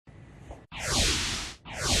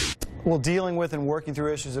Well, dealing with and working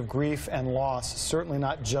through issues of grief and loss, certainly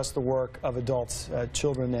not just the work of adults.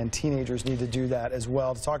 Children and teenagers need to do that as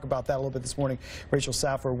well. To talk about that a little bit this morning, Rachel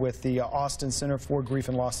Saffer with the Austin Center for Grief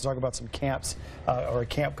and Loss to talk about some camps, or a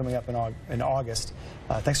camp coming up in August.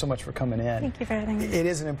 Thanks so much for coming in. Thank you for having me. It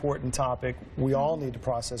is an important topic. We all need to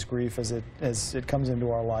process grief as it comes into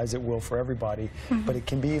our lives. It will for everybody, but it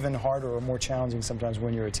can be even harder or more challenging sometimes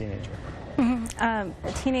when you're a teenager.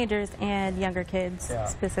 Teenagers and younger kids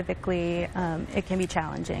specifically, it can be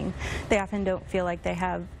challenging. They often don't feel like they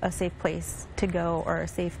have a safe place to go or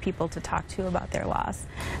safe people to talk to about their loss.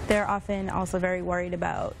 They're often also very worried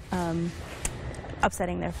about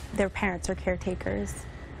upsetting their parents or caretakers.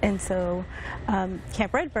 And so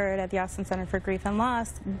Camp Redbird at the Austin Center for Grief and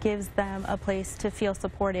Loss gives them a place to feel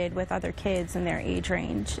supported with other kids in their age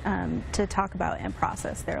range to talk about and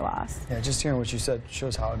process their loss. Yeah, just hearing what you said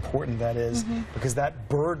shows how important that is, because that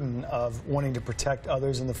burden of wanting to protect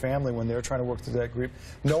others in the family when they're trying to work through that grief,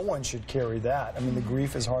 no one should carry that. I mean, the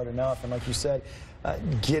grief is hard enough, and like you said,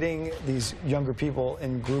 getting these younger people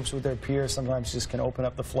in groups with their peers sometimes just can open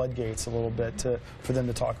up the floodgates a little bit for them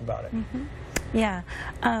to talk about it. Yeah,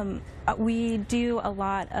 we do a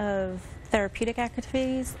lot of therapeutic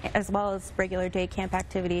activities as well as regular day camp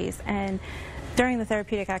activities, and during the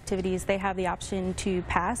therapeutic activities they have the option to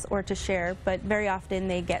pass or to share, but very often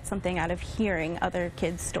they get something out of hearing other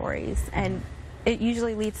kids' stories, and it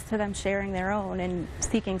usually leads to them sharing their own and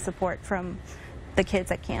seeking support from the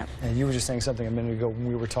kids at camp. And you were just saying something a minute ago when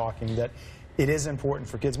we were talking, that it is important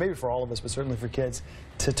for kids, maybe for all of us, but certainly for kids,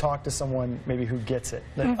 to talk to someone maybe who gets it.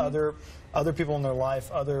 That other people in their life,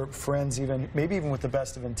 other friends even, maybe even with the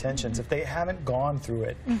best of intentions, if they haven't gone through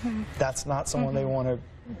it, that's not someone they want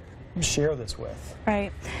to share this with.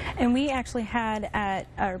 Right. And we actually had at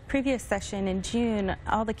our previous session in June,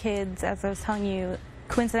 all the kids, as I was telling you,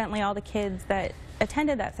 coincidentally all the kids that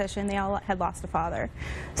attended that session, they all had lost a father.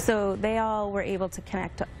 So they all were able to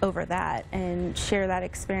connect over that and share that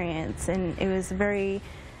experience, and it was very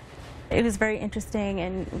interesting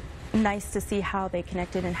and nice to see how they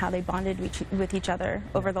connected and how they bonded with each other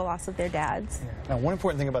over the loss of their dads. Now, one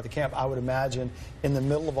important thing about the camp, I would imagine, in the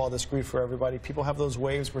middle of all this grief for everybody, people have those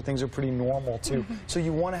waves where things are pretty normal too. So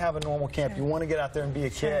you want to have a normal camp. You want to get out there and be a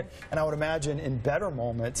kid. And I would imagine in better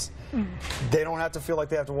moments, they don't have to feel like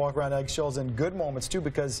they have to walk around eggshells. In good moments too,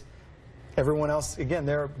 because everyone else, again,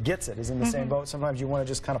 there gets it, is in the same boat. Sometimes you want to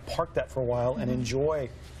just kind of park that for a while and enjoy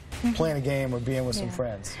playing a game or being with some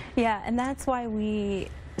friends. Yeah, and that's why we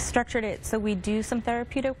structured it so we do some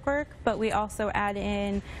therapeutic work, but we also add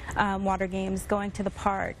in water games, going to the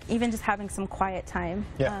park, even just having some quiet time.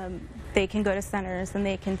 They can go to centers and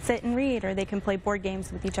they can sit and read, or they can play board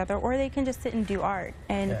games with each other, or they can just sit and do art,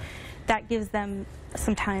 and that gives them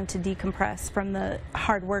some time to decompress from the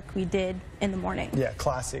hard work we did in the morning. Yeah,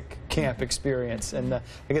 classic camp experience. And I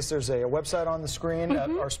guess there's a website on the screen.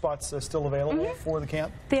 Are spots still available for the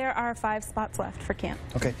camp? There are 5 spots left for camp.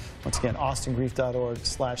 Okay. Once again,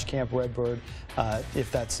 austingrief.org/Camp Redbird, if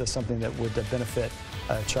that's something that would benefit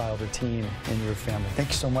a child or teen in your family. Thank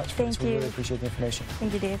you so much for this. We really appreciate the information.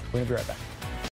 Thank you, Dave. We're going to be right back.